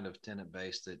the kind of tenant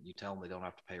base that you tell them they don't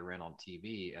have to pay rent on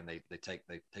TV, and they take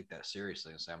that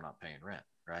seriously and say, I'm not paying rent,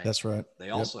 right? That's right. They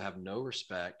also have no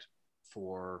respect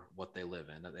for what they live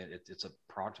in. It's a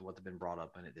product of what they've been brought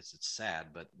up in. It's sad,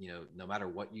 but no matter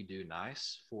what you do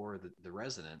nice for the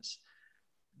residents,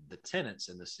 the tenants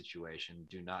in this situation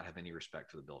do not have any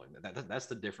respect for the building. That's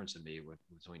the difference in me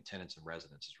between tenants and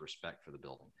residents, is respect for the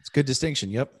building. It's a good distinction.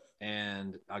 Yep.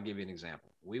 And I'll give you an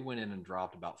example. We went in and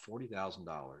dropped about $40,000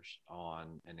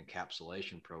 on an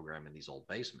encapsulation program in these old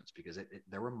basements because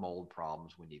there were mold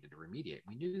problems we needed to remediate.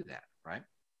 We knew that, right?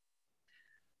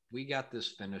 We got this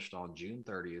finished on June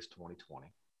 30th,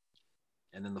 2020.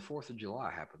 And then the 4th of July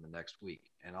happened the next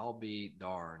week. And I'll be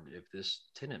darned if this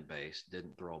tenant base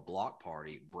didn't throw a block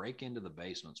party, break into the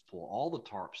basements, pull all the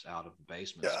tarps out of the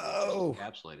basements,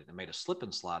 encapsulated, and made a slip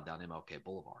and slide down MLK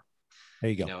Boulevard. There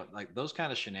you go. Like those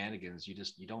kind of shenanigans,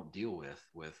 you don't deal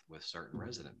with certain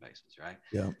resident bases, right?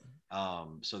 Yeah.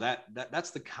 So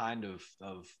that's the kind of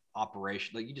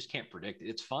operation that you just can't predict.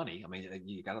 It's funny. I mean,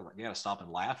 you gotta stop and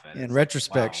laugh at it. In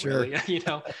retrospect, wow, sure. Really?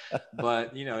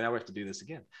 But now we have to do this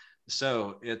again.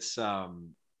 So it's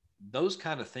those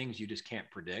kind of things you just can't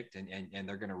predict, and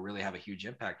they're going to really have a huge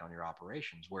impact on your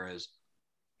operations. Whereas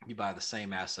you buy the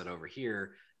same asset over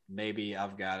here, maybe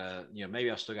I've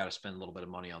still got to spend a little bit of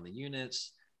money on the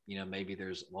units. Maybe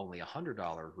there's only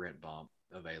 $100 rent bump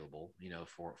available,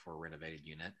 for a renovated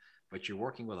unit, but you're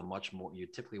working with you're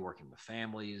typically working with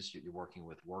families, you're working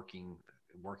with working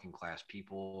class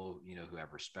people, who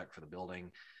have respect for the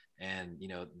building. And,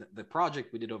 the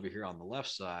project we did over here on the left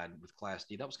side with Class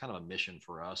D, that was kind of a mission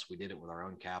for us. We did it with our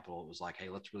own capital. It was like, hey,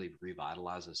 let's really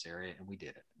revitalize this area. And we did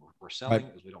it. We're selling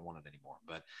because we don't want it anymore.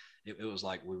 But it was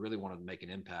like, we really wanted to make an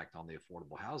impact on the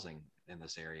affordable housing in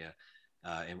this area.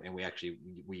 And we actually,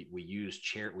 we used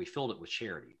we filled it with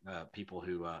charity, people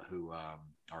who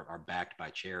are backed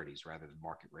by charities rather than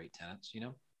market rate tenants,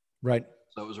 Right.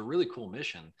 So it was a really cool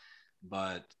mission,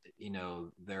 but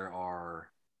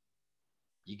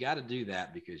you got to do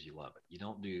that because you love it.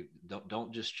 You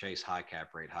don't just chase high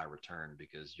cap rate, high return,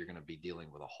 because you're going to be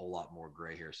dealing with a whole lot more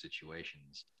gray hair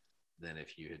situations than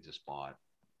if you had just bought,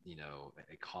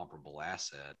 a comparable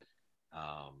asset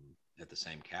at the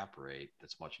same cap rate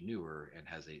that's much newer and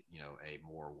has a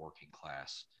more working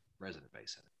class resident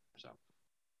base in it. So.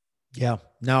 Yeah,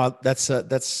 no,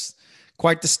 that's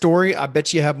quite the story. I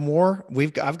bet you have more.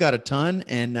 I've got a ton,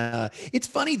 and it's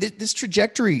funny that this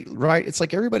trajectory, right? It's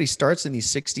like everybody starts in these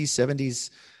 60s, 70s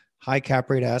high cap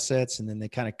rate assets, and then they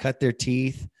kind of cut their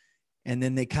teeth, and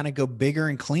then they kind of go bigger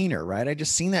and cleaner, right? I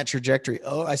just seen that trajectory.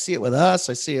 Oh, I see it with us.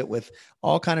 I see it with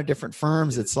all kind of different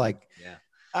firms. It's like, yeah,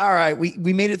 all right,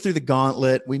 we made it through the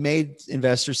gauntlet. We made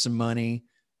investors some money,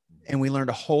 and we learned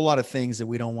a whole lot of things that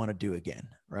we don't want to do again,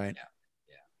 right? Yeah.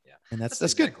 And that's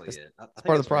exactly good. It. That's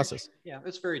part of the process.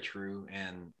 It's very true.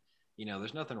 And,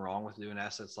 there's nothing wrong with doing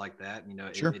assets like that.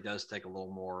 Sure. It does take a little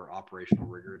more operational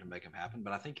rigor to make them happen,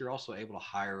 but I think you're also able to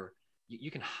hire, you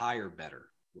can hire better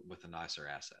with the nicer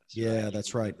assets. Yeah, right?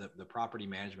 That's right. The property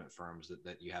management firms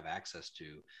that you have access to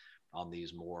on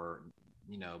these more,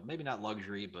 maybe not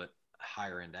luxury, but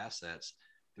higher end assets,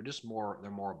 they're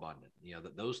more abundant.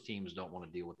 Those teams don't want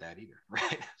to deal with that either.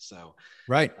 Right. So,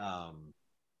 right.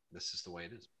 This is the way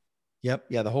it is. Yep.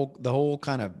 Yeah. The whole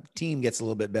kind of team gets a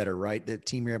little bit better, right? The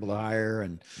team you're able to hire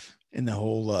and the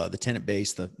whole, the tenant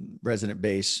base, the resident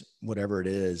base, whatever it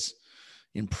is,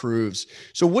 improves.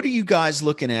 So what are you guys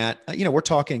looking at? We're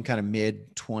talking kind of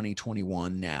mid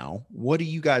 2021 now. What are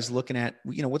you guys looking at?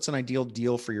 What's an ideal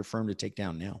deal for your firm to take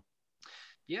down now?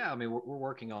 Yeah. I mean, we're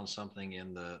working on something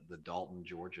in the Dalton,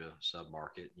 Georgia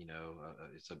submarket.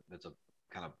 It's a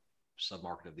kind of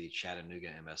submarket of the Chattanooga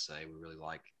MSA. We really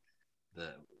like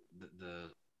the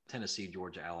Tennessee,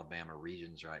 Georgia, Alabama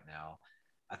regions right now.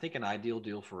 I think an ideal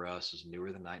deal for us is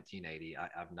newer than 1980.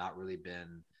 I've not really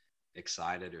been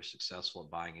excited or successful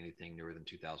at buying anything newer than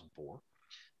 2004,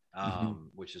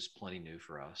 which is plenty new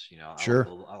for us. Sure.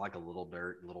 I like a little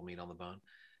dirt, a little meat on the bone.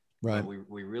 Right. But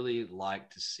we really like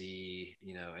to see,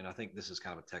 and I think this is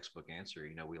kind of a textbook answer.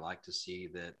 We like to see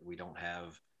that we don't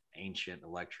have ancient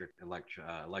electric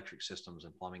systems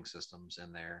and plumbing systems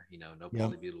in there. No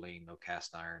polybutylene, no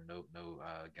cast iron, no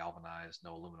galvanized,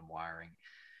 no aluminum wiring.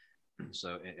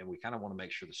 So, and we kind of want to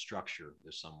make sure the structure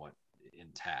is somewhat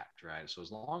intact, right? So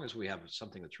as long as we have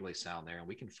something that's really sound there, and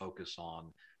we can focus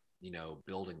on,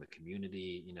 building the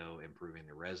community, improving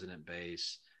the resident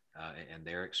base, and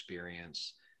their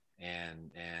experience,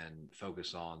 and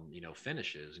focus on,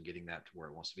 finishes and getting that to where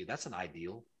it wants to be. That's an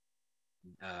ideal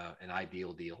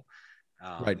deal.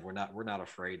 Right. We're not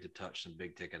afraid to touch some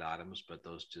big ticket items, but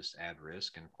those just add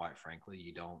risk. And quite frankly,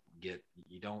 you don't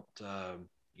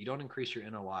increase your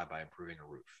NOI by improving a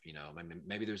roof.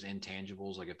 Maybe there's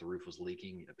intangibles, like if the roof was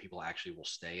leaking, people actually will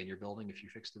stay in your building if you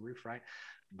fix the roof right.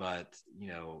 But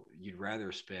you'd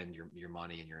rather spend your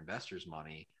money and your investors'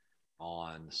 money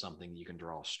on something you can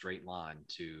draw a straight line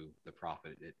to the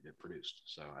profit it produced.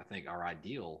 So I think our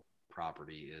ideal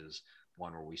property is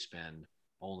one where we spend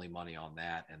only money on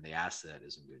that and the asset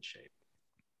is in good shape.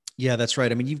 Yeah, that's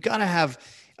right. I mean, you've got to have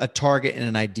a target and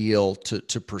an ideal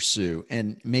to pursue.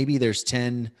 And maybe there's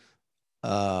 10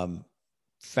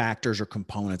 factors or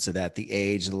components of that: the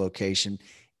age, the location.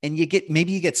 And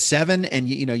maybe you get 7 and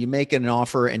you make an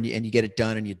offer and you get it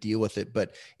done and you deal with it.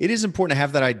 But it is important to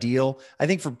have that ideal. I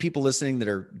think for people listening that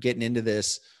are getting into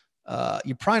this,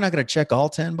 you're probably not going to check all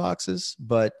 10 boxes,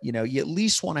 but you at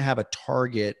least want to have a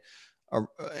target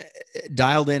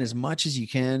dialed in as much as you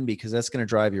can, because that's going to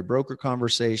drive your broker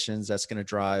conversations. That's going to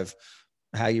drive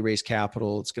how you raise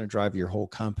capital. It's going to drive your whole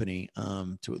company,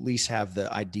 to at least have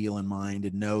the ideal in mind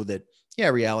and know that, yeah,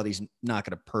 reality's not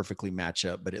going to perfectly match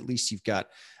up, but at least you've got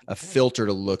a filter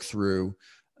to look through.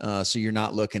 So you're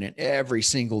not looking at every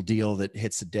single deal that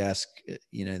hits the desk,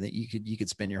 that you could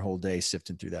spend your whole day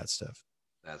sifting through that stuff.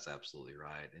 That's absolutely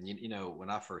right. And when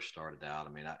I first started out, I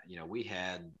mean, we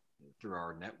had, through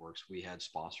our networks, we had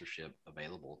sponsorship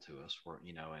available to us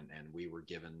and we were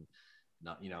given,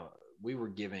 we were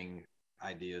giving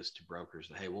ideas to brokers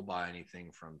that, hey, we'll buy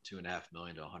anything from $2.5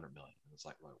 million to $100 million. And it's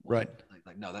like, well, right.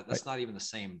 Like, no, that's right. Not even the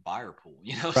same buyer pool,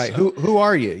 Right. So, who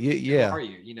are you? Yeah. Who are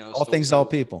you? All things, all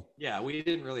people. Yeah. We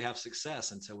didn't really have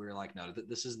success until we were like, no,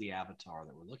 this is the avatar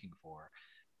that we're looking for,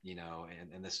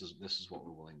 and this is what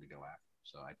we're willing to go after.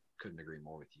 So I couldn't agree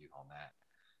more with you on that.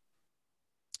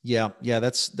 Yeah.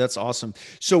 That's awesome.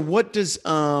 So what does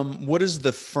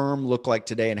the firm look like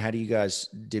today, and how do you guys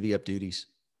divvy up duties?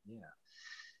 Yeah.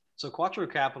 So Quattro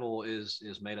Capital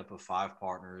is made up of 5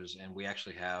 partners, and we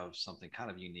actually have something kind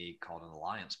of unique called an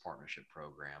alliance partnership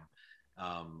program.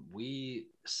 We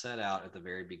set out at the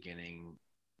very beginning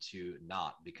to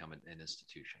not become an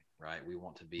institution, right? We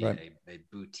want to be right. a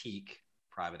boutique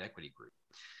private equity group.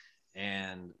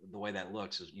 And the way that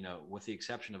looks is, with the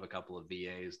exception of a couple of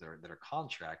VAs that are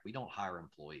contract, we don't hire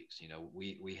employees.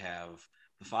 We have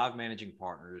the 5 managing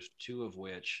partners, 2 of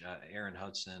which, Aaron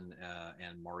Hudson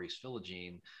and Maurice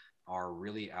Philogene, are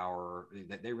really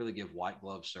they really give white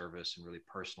glove service and really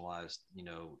personalized,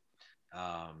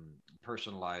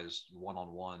 personalized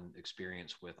one-on-one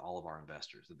experience with all of our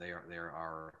investors. That they're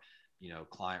our,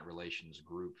 client relations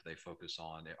group. They focus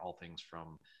on all things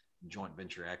from joint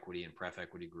venture equity and pref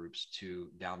equity groups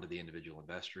down to the individual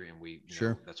investor. And we,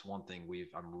 sure. That's one thing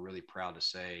I'm really proud to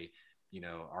say,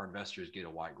 our investors get a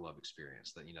white glove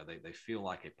experience, that, they feel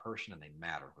like a person and they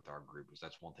matter with our group, because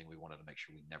that's one thing we wanted to make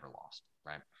sure we never lost.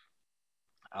 Right.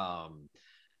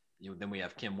 Then we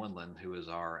have Kim Windland, who is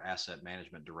our asset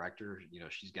management director.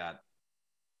 She's got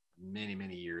many,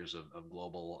 many years of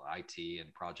global IT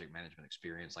and project management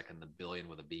experience, like in the billion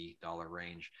with a B dollar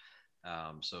range.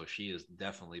 So she is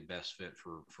definitely best fit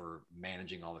for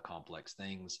managing all the complex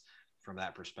things from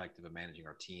that perspective of managing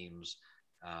our teams.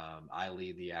 I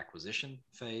lead the acquisition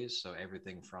phase. So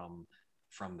everything from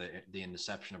the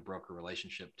inception of broker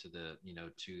relationship to the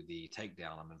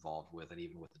takedown I'm involved with, and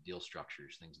even with the deal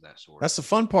structures, things of that sort. That's the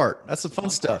fun part. That's the fun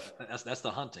stuff. That's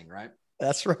the hunting, right?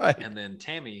 That's right. And then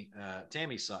Tammy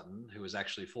Sutton, who is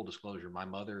actually, full disclosure, my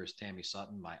mother is Tammy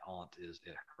Sutton. My aunt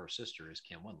her sister is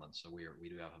Kim Windland. So we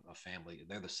do have a family.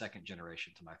 They're the 2nd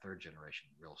generation to my 3rd generation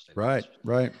real estate. Right.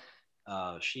 investors.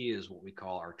 Right. She is what we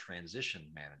call our transition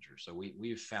manager. So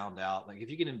we've found out, like, if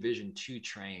you can envision 2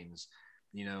 trains,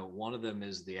 one of them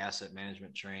is the asset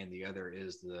management train, the other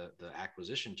is the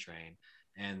acquisition train.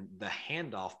 And the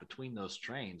handoff between those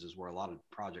trains is where a lot of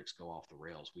projects go off the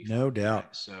rails. No doubt.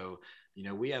 Right? So,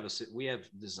 we have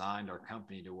designed our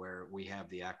company to where we have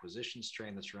the acquisitions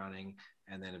train that's running,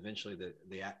 and then eventually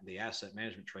the asset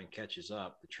management train catches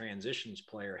up. The transitions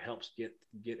player helps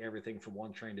get everything from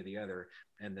one train to the other,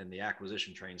 and then the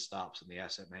acquisition train stops and the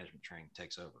asset management train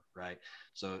takes over. Right.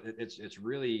 So it's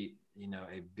really,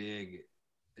 a big.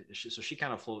 So she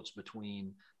kind of floats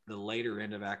between the later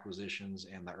end of acquisitions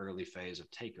and the early phase of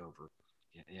takeover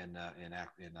in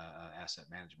asset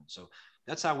management. So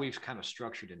that's how we've kind of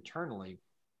structured internally.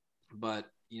 But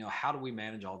how do we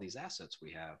manage all these assets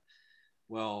we have?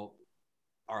 Well,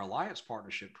 our alliance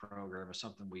partnership program is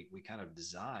something we kind of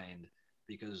designed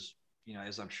because, you know,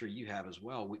 as I'm sure you have as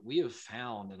well, we have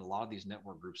found in a lot of these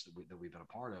network groups that we've been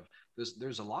a part of,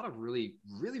 there's a lot of really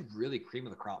cream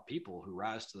of the crop people who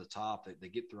rise to the top. They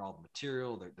get through all the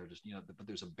material. They're just, you know, but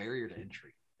there's a barrier to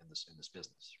entry in this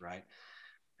business, right?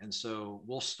 And so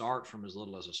we'll start from as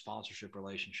little as a sponsorship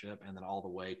relationship and then all the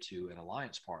way to an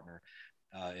alliance partner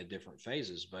in different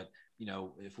phases. But, you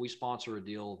know, if we sponsor a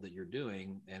deal that you're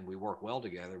doing and we work well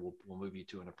together, we'll move you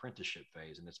to an apprenticeship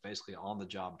phase. And it's basically on the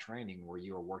job training where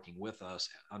you are working with us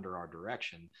under our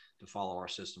direction to follow our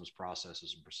systems,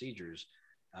 processes, and procedures.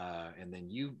 And then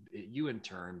you in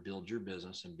turn build your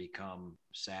business and become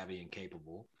savvy and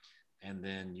capable. And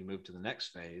then you move to the next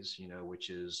phase, you know, which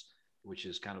is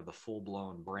kind of the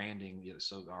full-blown branding. You know,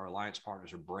 so our alliance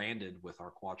partners are branded with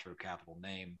our Quattro Capital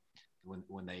name.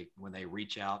 When they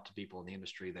reach out to people in the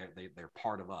industry, they're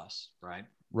part of us, right?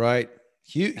 Right.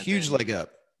 Huge leg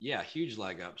up. Yeah, huge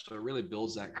leg up. So it really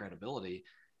builds that credibility.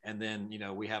 And then, you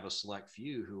know, we have a select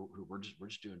few who we're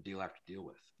just doing deal after deal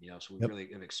with, you know, so we really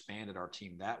have expanded our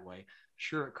team that way.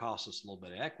 Sure, it costs us a little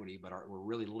bit of equity, but we're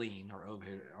really lean. Our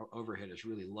overhead is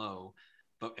really low.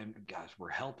 And guys,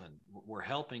 we're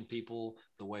helping people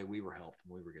the way we were helped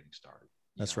when we were getting started.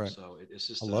 That's right. So it's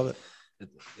just, I love it.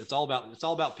 It's all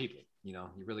about people. You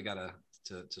know, you really got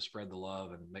to spread the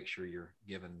love and make sure you're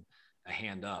giving a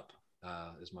hand up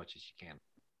as much as you can.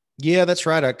 Yeah, that's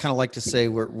right. I kind of like to say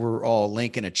we're all a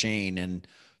link in a chain, and,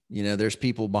 you know, there's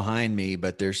people behind me,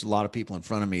 but there's a lot of people in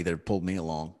front of me that have pulled me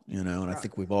along, you know, and right. I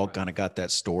think we've all kind of got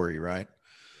that story, right?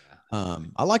 Yeah.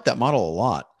 I like that model a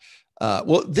lot.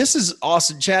 Well, this is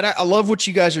awesome, Chad. I love what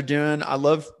you guys are doing. I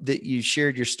love that you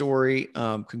shared your story.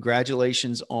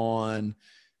 Congratulations on,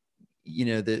 you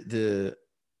know, the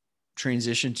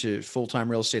transition to full-time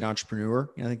real estate entrepreneur.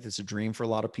 I think that's a dream for a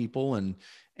lot of people, and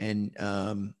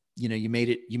you know, you made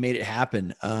it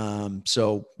happen.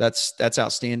 So that's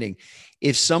outstanding.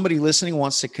 If somebody listening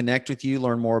wants to connect with you,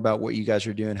 learn more about what you guys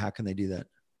are doing, how can they do that?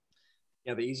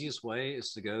 Yeah, the easiest way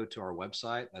is to go to our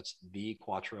website. That's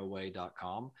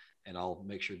thequattroway.com. And I'll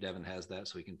make sure Devin has that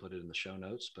so he can put it in the show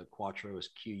notes. But Quattro is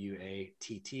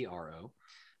Quattro.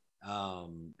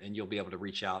 And you'll be able to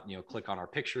reach out, you know, click on our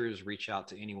pictures, reach out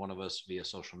to any one of us via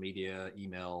social media,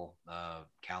 email,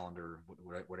 calendar,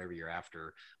 whatever you're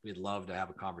after. We'd love to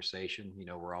have a conversation. You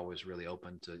know, we're always really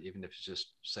open to, even if it's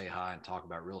just say hi and talk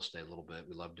about real estate a little bit.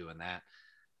 We love doing that.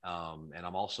 And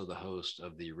I'm also the host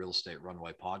of the Real Estate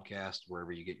Runway podcast,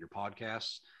 wherever you get your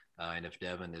podcasts. And if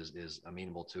Devin is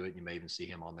amenable to it, you may even see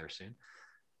him on there soon.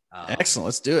 Excellent.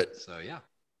 Let's do it. So, yeah.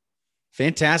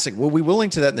 Fantastic. Well, we will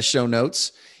link to that in the show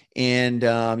notes, and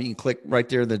you can click right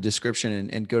there in the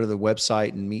description and go to the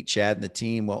website and meet Chad and the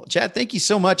team. Well, Chad, thank you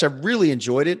so much. I've really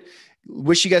enjoyed it.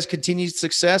 Wish you guys continued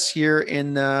success here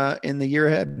in the year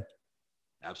ahead.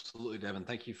 Absolutely, Devin.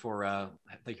 Thank you for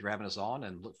having us on,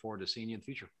 and look forward to seeing you in the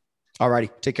future. All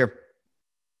righty. Take care.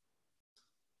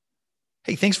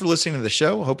 Hey, thanks for listening to the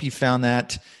show. I hope you found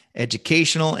that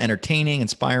educational, entertaining,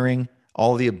 inspiring,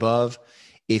 all of the above.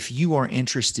 If you are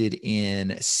interested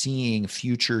in seeing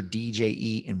future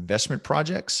DJE investment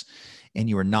projects and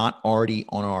you are not already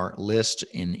on our list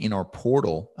in our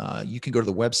portal, you can go to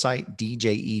the website,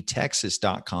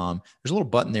 djetexas.com. There's a little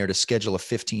button there to schedule a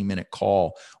 15-minute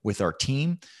call with our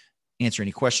team, answer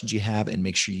any questions you have, and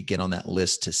make sure you get on that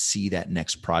list to see that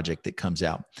next project that comes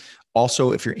out.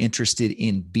 Also, if you're interested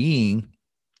in being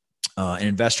an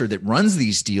investor that runs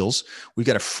these deals, we've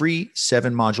got a free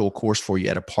 7-module course for you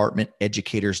at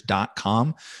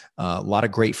apartmenteducators.com. A lot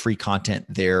of great free content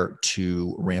there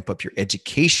to ramp up your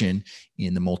education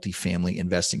in the multifamily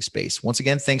investing space. Once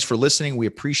again, thanks for listening. We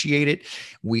appreciate it.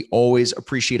 We always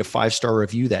appreciate a 5-star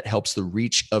review. That helps the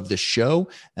reach of the show.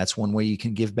 That's one way you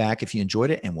can give back if you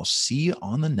enjoyed it, and we'll see you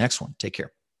on the next one. Take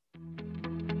care.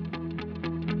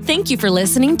 Thank you for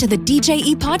listening to the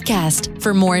DJE podcast.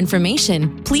 For more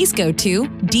information, please go to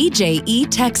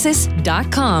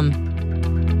DJETexas.com.